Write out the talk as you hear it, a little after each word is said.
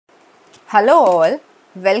Hello all,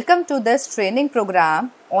 welcome to this training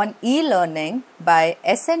program on e-learning by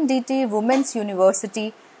SNDT Women's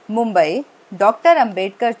University, Mumbai, Dr.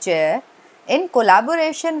 Ambedkar Chair in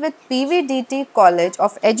collaboration with PVDT College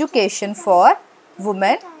of Education for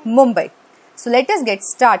Women, Mumbai. So let us get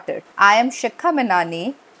started. I am Shikha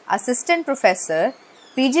Menani, Assistant Professor,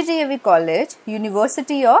 PGDAV College,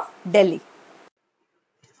 University of Delhi.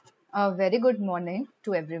 A very good morning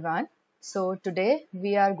to everyone. So today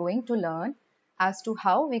we are going to learn as to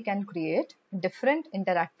how we can create different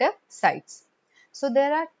interactive sites. So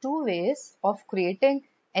there are two ways of creating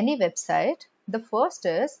any website. The first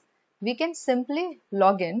is we can simply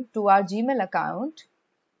log in to our Gmail account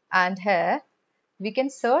and here we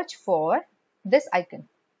can search for this icon.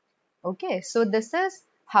 Okay, so this is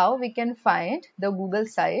how we can find the Google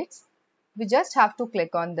sites. We just have to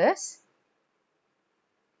click on this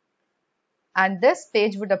and this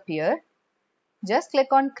page would appear. Just click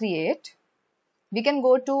on create. We can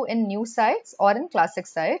go to in new sites or in classic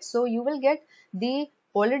sites. So you will get the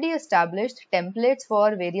already established templates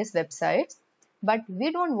for various websites, but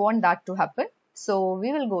we don't want that to happen. So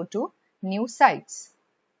we will go to new sites.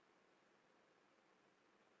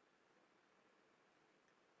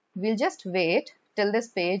 We'll just wait till this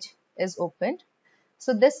page is opened.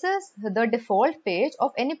 So this is the default page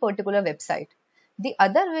of any particular website. The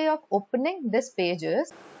other way of opening this page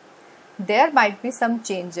is there might be some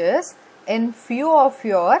changes in few of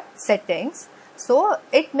your settings. So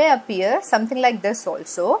it may appear something like this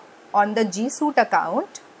also on the G Suite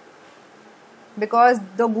account because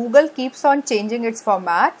the Google keeps on changing its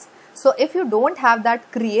formats. So if you don't have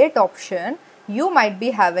that create option, you might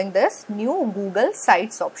be having this new Google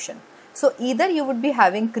Sites option. So either you would be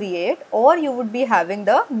having create or you would be having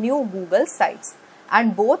the new Google Sites,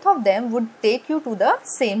 and both of them would take you to the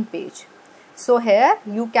same page. So here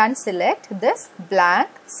you can select this blank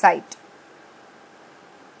site.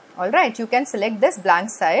 Alright, you can select this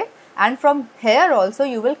blank site and from here also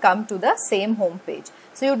you will come to the same home page.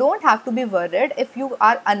 So you don't have to be worried if you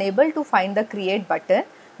are unable to find the create button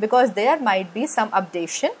because there might be some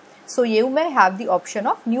updation. So you may have the option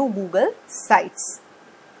of new Google Sites.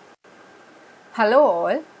 Hello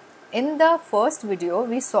all, in the first video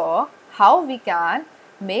we saw how we can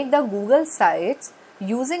make the Google Sites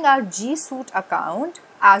using our G Suite account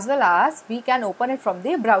as well as we can open it from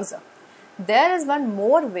the browser. There is one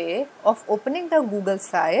more way of opening the Google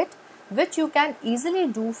site which you can easily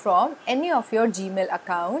do from any of your Gmail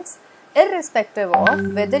accounts irrespective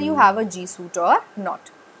of whether you have a G Suite or not.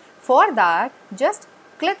 For that, just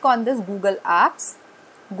click on this Google Apps,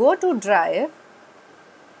 go to Drive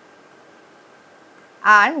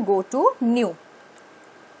and go to New.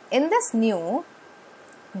 In this New,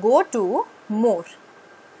 go to More.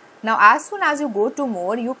 Now as soon as you go to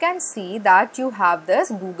More, you can see that you have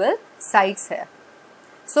this Google Sites here.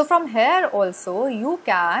 So from here also you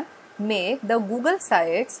can make the Google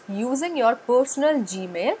Sites using your personal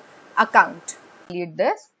Gmail account. Delete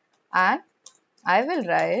this and I will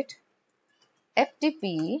write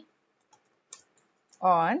FTP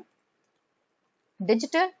on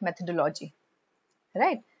digital methodology.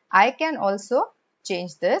 Right? I can also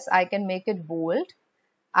change this. I can make it bold.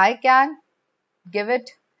 I can give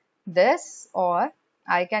it this or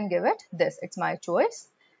I can give it this. It's my choice.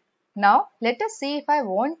 Now let us see if I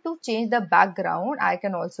want to change the background. I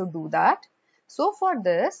can also do that. So for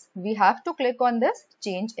this we have to click on this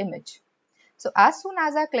change image. So as soon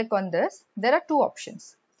as I click on this, there are two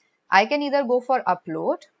options. I can either go for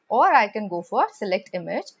upload or I can go for select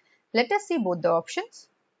image. Let us see both the options.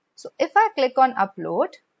 So if I click on upload,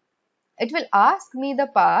 it will ask me the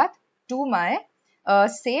path to my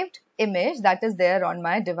saved image that is there on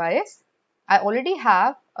my device. I already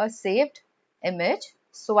have a saved image,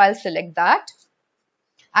 so I'll select that.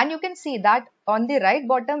 And you can see that on the right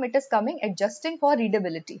bottom it is coming adjusting for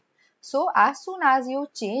readability. So as soon as you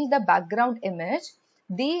change the background image,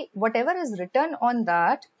 the whatever is written on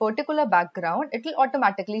that particular background, it will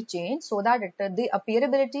automatically change so that the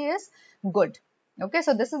appearability is good. Okay,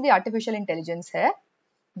 so this is the artificial intelligence here.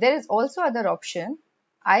 There is also other option.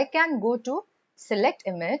 I can go to select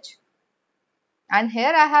image and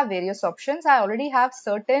here I have various options. I already have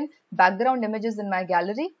certain background images in my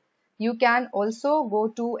gallery. You can also go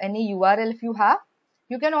to any URL if you have.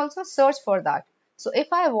 You can also search for that. So if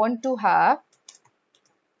I want to have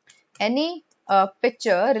any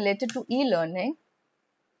picture related to e-learning,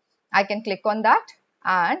 I can click on that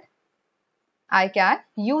and I can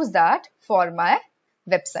use that for my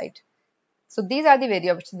website. So these are the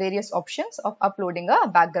various options of uploading a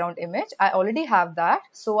background image. I already have that,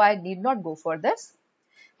 so I need not go for this.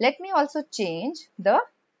 Let me also change the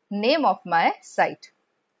name of my site.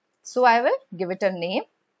 So I will give it a name.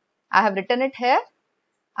 I have written it here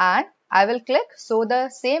and I will click. So the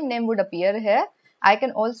same name would appear here. I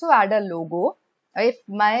can also add a logo. If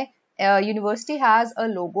my university has a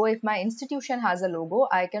logo, if my institution has a logo,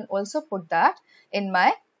 I can also put that in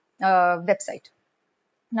my website.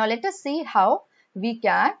 Now let us see how we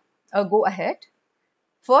can go ahead.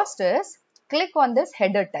 First is click on this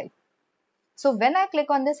header type. So when I click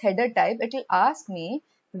on this header type, it will ask me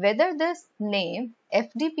whether this name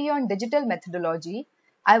FDP on digital methodology,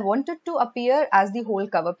 I want it to appear as the whole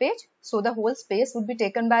cover page. So the whole space would be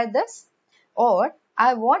taken by this, or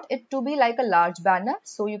I want it to be like a large banner.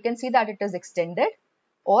 So you can see that it is extended,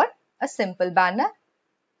 or a simple banner,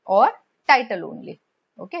 or title only.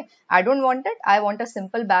 Okay, I don't want it. I want a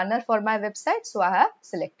simple banner for my website. So I have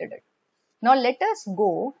selected it. Now let us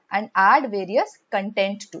go and add various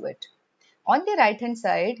content to it. On the right hand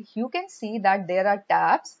side, you can see that there are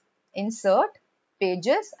tabs, insert,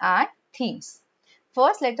 pages and themes.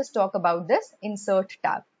 First, let us talk about this insert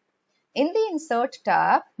tab. In the insert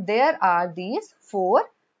tab, there are these 4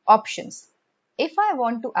 options. If I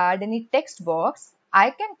want to add any text box, I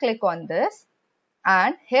can click on this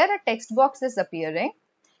and here a text box is appearing.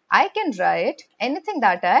 I can write anything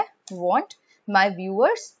that I want my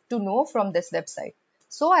viewers to know from this website.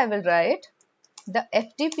 So I will write the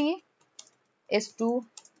FTP is to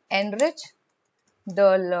enrich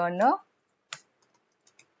the learner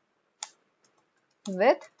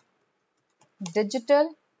with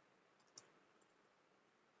digital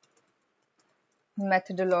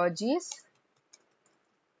methodologies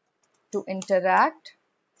to interact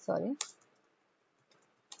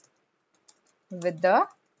with the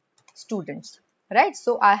students, right?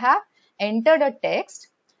 So I have entered a text,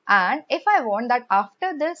 and if I want that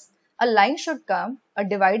after this a line should come, a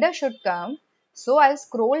divider should come, so I'll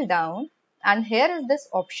scroll down and here is this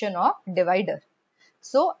option of divider.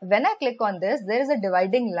 So when I click on this, there is a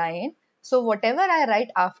dividing line. So whatever I write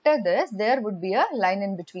after this, there would be a line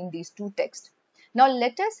in between these two texts. Now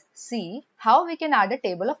let us see how we can add a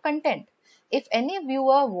table of content. If any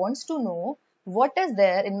viewer wants to know what is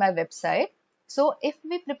there in my website, so if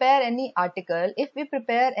we prepare any article, if we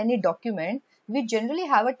prepare any document, we generally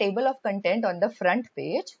have a table of content on the front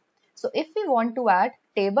page. So if we want to add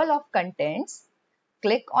table of contents,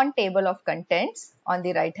 click on table of contents on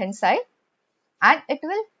the right hand side and it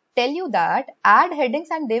will tell you that add headings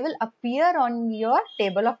and they will appear on your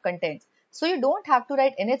table of contents. So you don't have to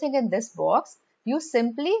write anything in this box. You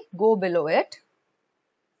simply go below it,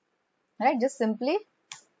 right? Just simply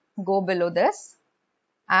go below this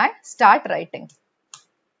and start writing.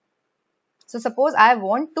 So suppose I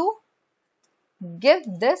want to give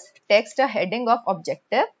this text a heading of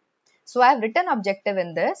objective. So I have written objective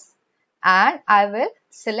in this and I will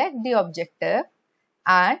select the objective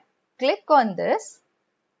and click on this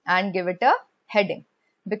and give it a heading.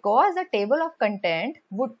 Because the table of content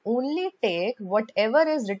would only take whatever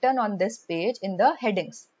is written on this page in the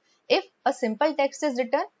headings. If a simple text is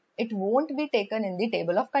written, it won't be taken in the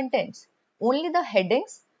table of contents. Only the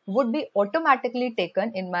headings would be automatically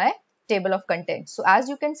taken in my table of contents. So as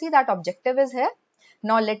you can see that objective is here.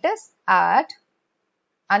 Now let us add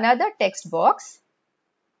another text box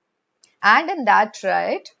and in that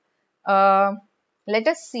write, let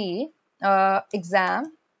us see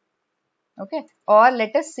exam, okay, or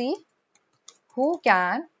let us see who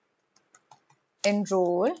can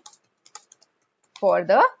enroll for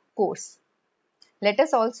the course. Let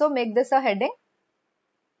us also make this a heading.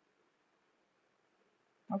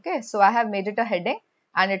 Okay, so I have made it a heading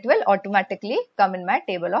and it will automatically come in my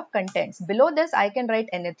table of contents. Below this I can write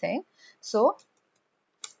anything. So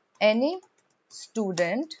any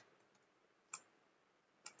student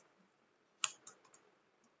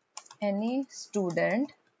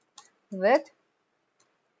with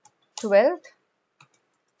 12th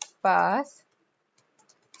pass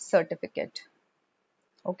certificate.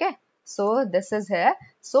 Okay, so this is here.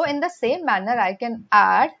 So in the same manner I can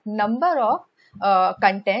add number of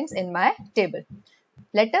contents in my table.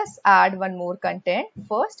 Let us add one more content.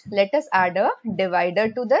 First, let us add a divider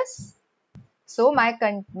to this. So my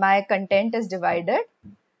content is divided.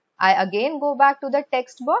 I again go back to the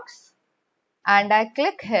text box and I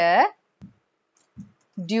click here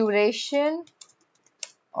duration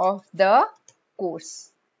of the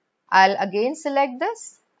course. I'll again select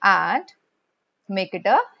this and make it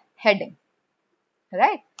a heading,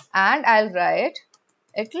 right? And I'll write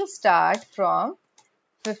it will start from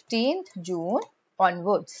 15th June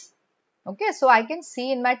onwards. Okay, so I can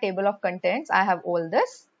see in my table of contents I have all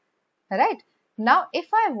this, right? Now if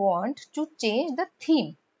I want to change the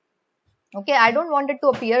theme, okay, I don't want it to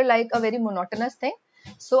appear like a very monotonous thing,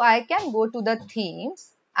 so I can go to the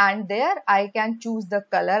themes and there I can choose the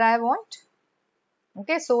color I want.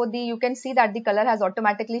 Okay, so you can see that the color has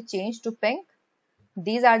automatically changed to pink.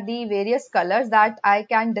 These are the various colors that I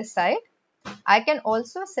can decide. I can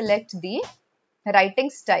also select the writing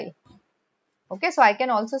style. Okay, so I can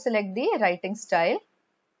also select the writing style.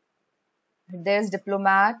 There's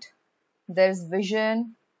diplomat, there's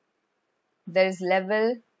vision, there's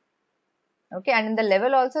level. Okay, and in the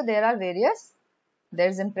level also there are various.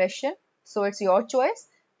 There's impression. So it's your choice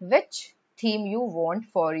which theme you want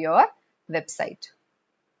for your website.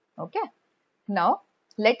 Okay, now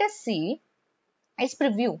let us see its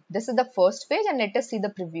preview. This is the first page and let us see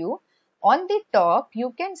the preview. On the top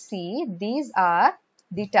you can see these are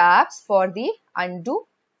the tabs for the undo,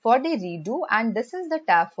 for the redo, and this is the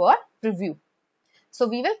tab for preview. So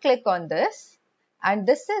we will click on this, and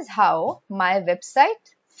this is how my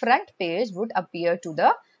website front page would appear to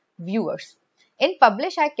the viewers. In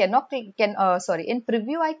publish I cannot in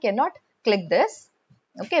preview I cannot click this.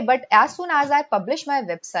 Okay, but as soon as I publish my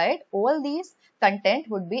website, all these content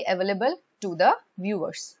would be available to the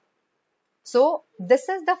viewers. So this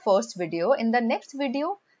is the first video. In the next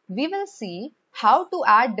video, we will see how to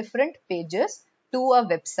add different pages to a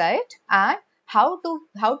website and how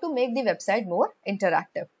to make the website more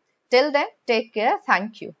interactive. Till then, take care.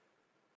 Thank you.